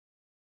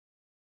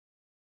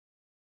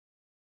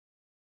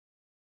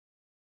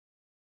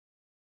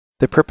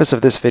The purpose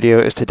of this video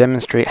is to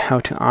demonstrate how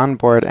to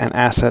onboard an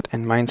asset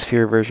in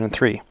MindSphere version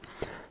 3.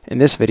 In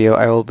this video,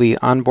 I will be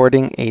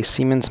onboarding a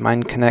Siemens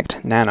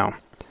MindConnect Nano.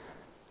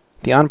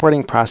 The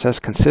onboarding process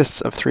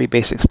consists of three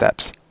basic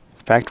steps: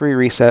 factory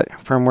reset,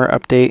 firmware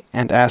update,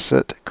 and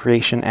asset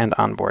creation and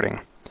onboarding.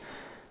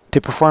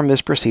 To perform this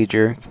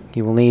procedure,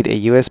 you will need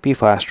a USB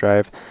flash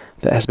drive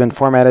that has been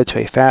formatted to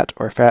a FAT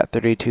or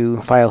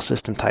FAT32 file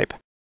system type.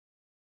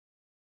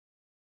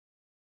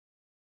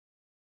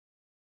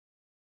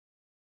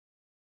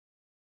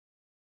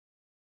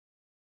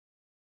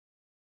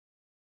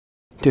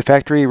 To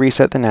factory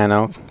reset the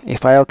Nano, a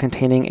file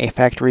containing a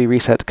factory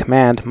reset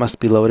command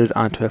must be loaded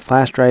onto a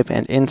flash drive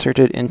and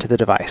inserted into the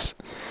device.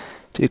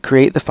 To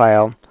create the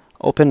file,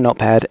 open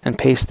Notepad and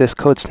paste this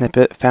code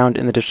snippet found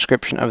in the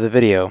description of the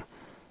video.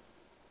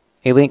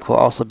 A link will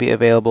also be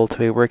available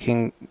to a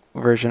working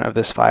version of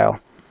this file.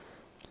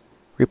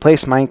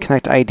 Replace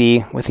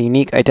MindConnectID with a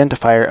unique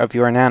identifier of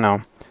your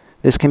Nano.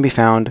 This can be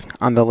found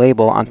on the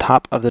label on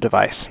top of the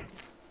device.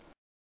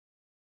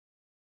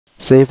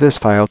 Save this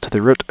file to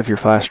the root of your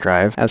flash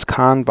drive as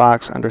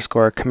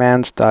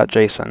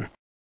conbox_commands.json.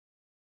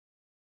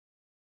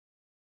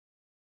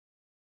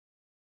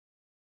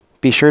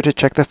 Be sure to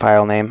check the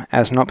file name,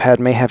 as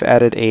Notepad may have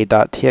added a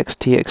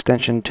 .txt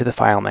extension to the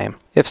file name.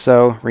 If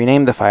so,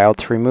 rename the file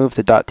to remove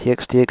the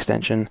 .txt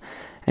extension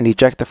and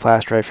eject the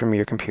flash drive from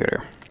your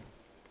computer.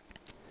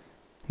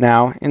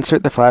 Now,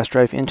 insert the flash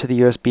drive into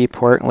the USB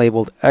port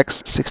labeled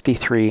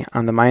X63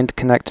 on the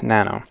MindConnect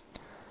Nano.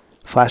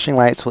 Flashing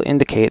lights will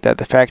indicate that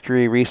the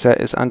factory reset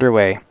is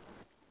underway.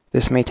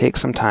 This may take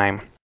some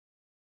time.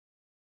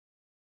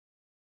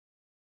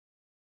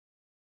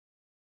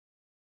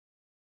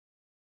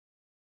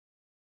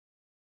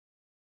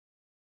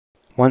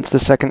 Once the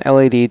second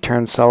LED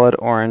turns solid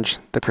orange,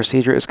 the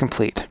procedure is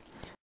complete.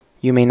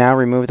 You may now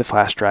remove the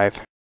flash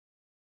drive.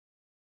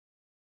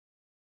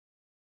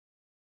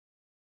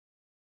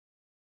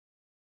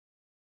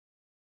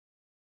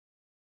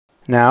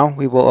 Now,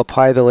 we will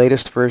apply the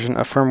latest version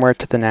of firmware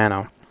to the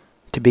Nano.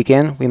 To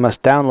begin, we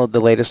must download the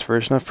latest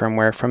version of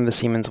firmware from the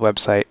Siemens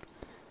website.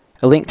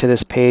 A link to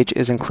this page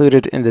is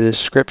included in the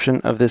description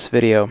of this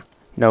video.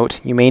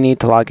 Note, you may need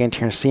to log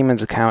into your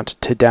Siemens account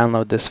to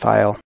download this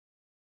file.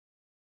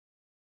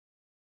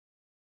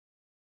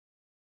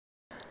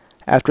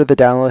 After the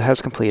download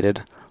has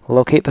completed,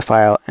 locate the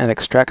file and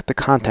extract the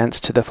contents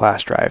to the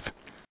flash drive.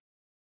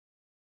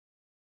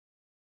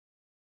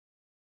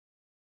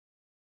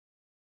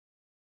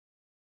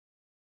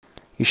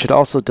 You should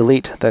also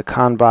delete the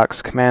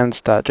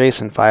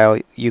conbox_commands.json file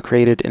you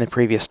created in the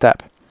previous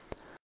step.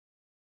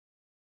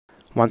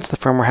 Once the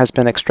firmware has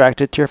been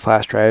extracted to your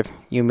flash drive,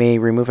 you may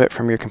remove it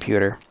from your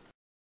computer.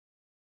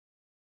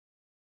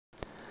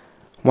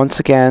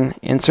 Once again,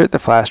 insert the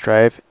flash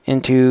drive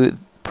into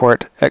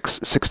port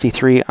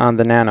X63 on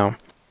the Nano.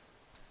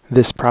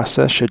 This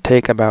process should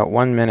take about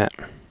 1 minute.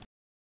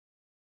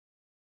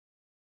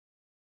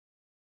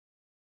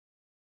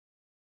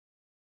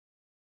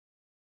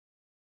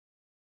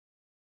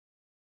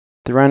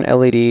 The run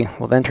LED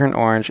will then turn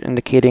orange,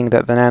 indicating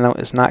that the Nano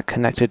is not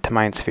connected to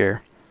MindSphere.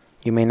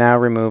 You may now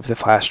remove the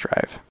flash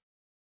drive.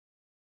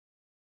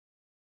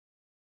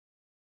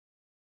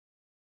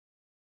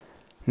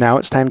 Now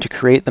it's time to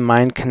create the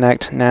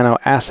MindConnect Nano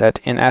asset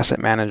in Asset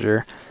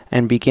Manager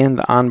and begin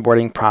the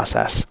onboarding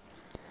process.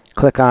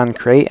 Click on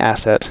Create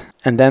Asset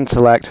and then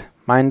select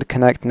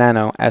MindConnect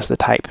Nano as the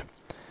type.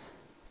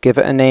 Give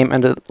it a name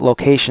and a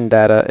location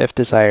data if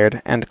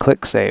desired, and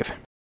click Save.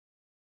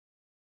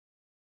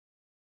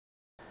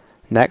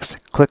 Next,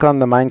 click on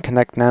the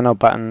MindConnect Nano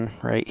button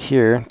right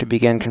here to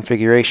begin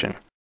configuration.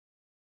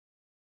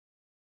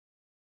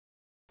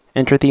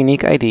 Enter the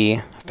unique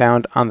ID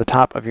found on the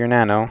top of your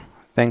Nano,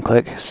 then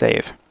click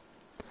Save.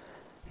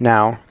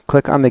 Now,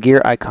 click on the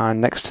gear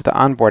icon next to the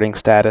onboarding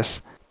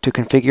status to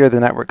configure the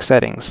network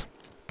settings.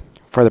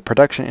 For the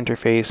production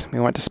interface,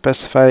 we want to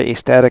specify a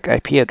static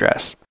IP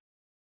address.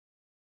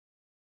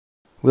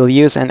 We'll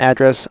use an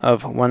address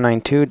of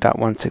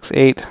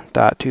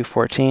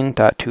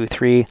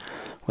 192.168.214.23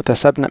 with a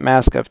subnet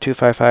mask of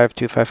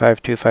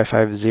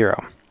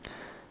 255.255.255.0.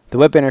 The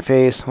web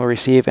interface will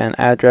receive an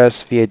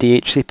address via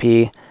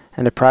DHCP,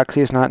 and a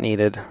proxy is not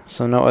needed,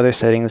 so no other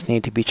settings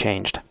need to be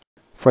changed.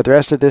 For the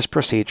rest of this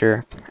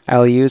procedure,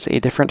 I'll use a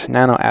different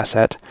Nano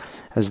asset,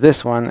 as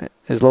this one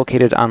is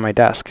located on my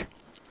desk.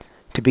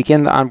 To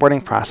begin the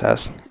onboarding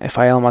process, a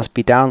file must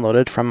be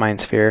downloaded from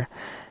MindSphere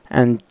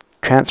and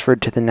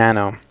transferred to the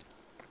Nano.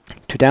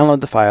 To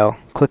download the file,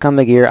 click on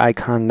the gear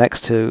icon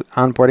next to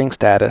Onboarding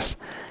Status,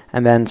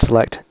 and then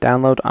select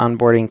Download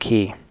Onboarding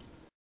Key.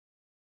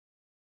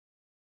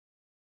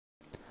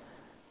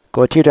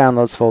 Go to your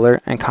Downloads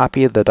folder and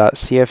copy the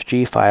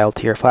 .cfg file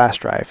to your flash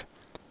drive.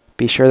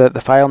 Be sure that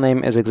the file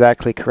name is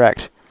exactly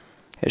correct.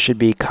 It should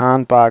be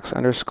conbox_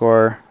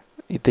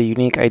 the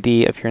unique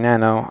ID of your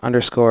Nano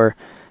 _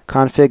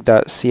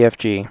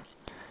 config.cfg.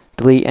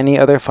 Delete any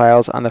other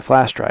files on the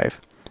flash drive.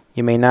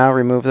 You may now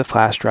remove the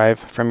flash drive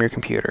from your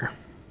computer.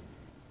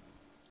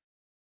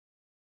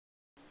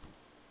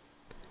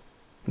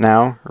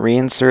 Now,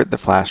 reinsert the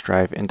flash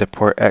drive into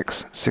port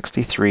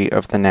X63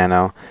 of the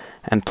Nano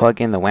and plug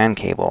in the WAN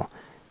cable.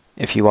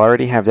 If you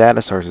already have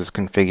data sources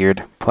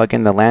configured, plug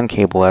in the LAN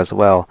cable as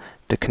well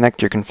to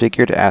connect your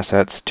configured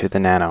assets to the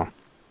Nano.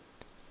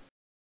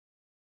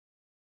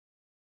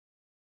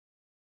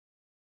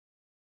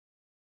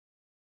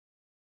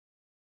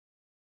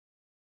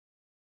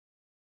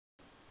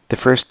 The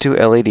first two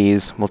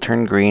LEDs will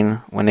turn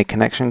green when a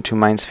connection to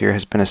MindSphere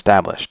has been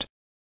established.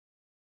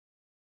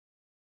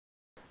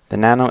 The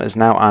Nano is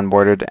now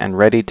onboarded and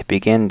ready to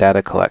begin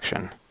data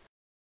collection.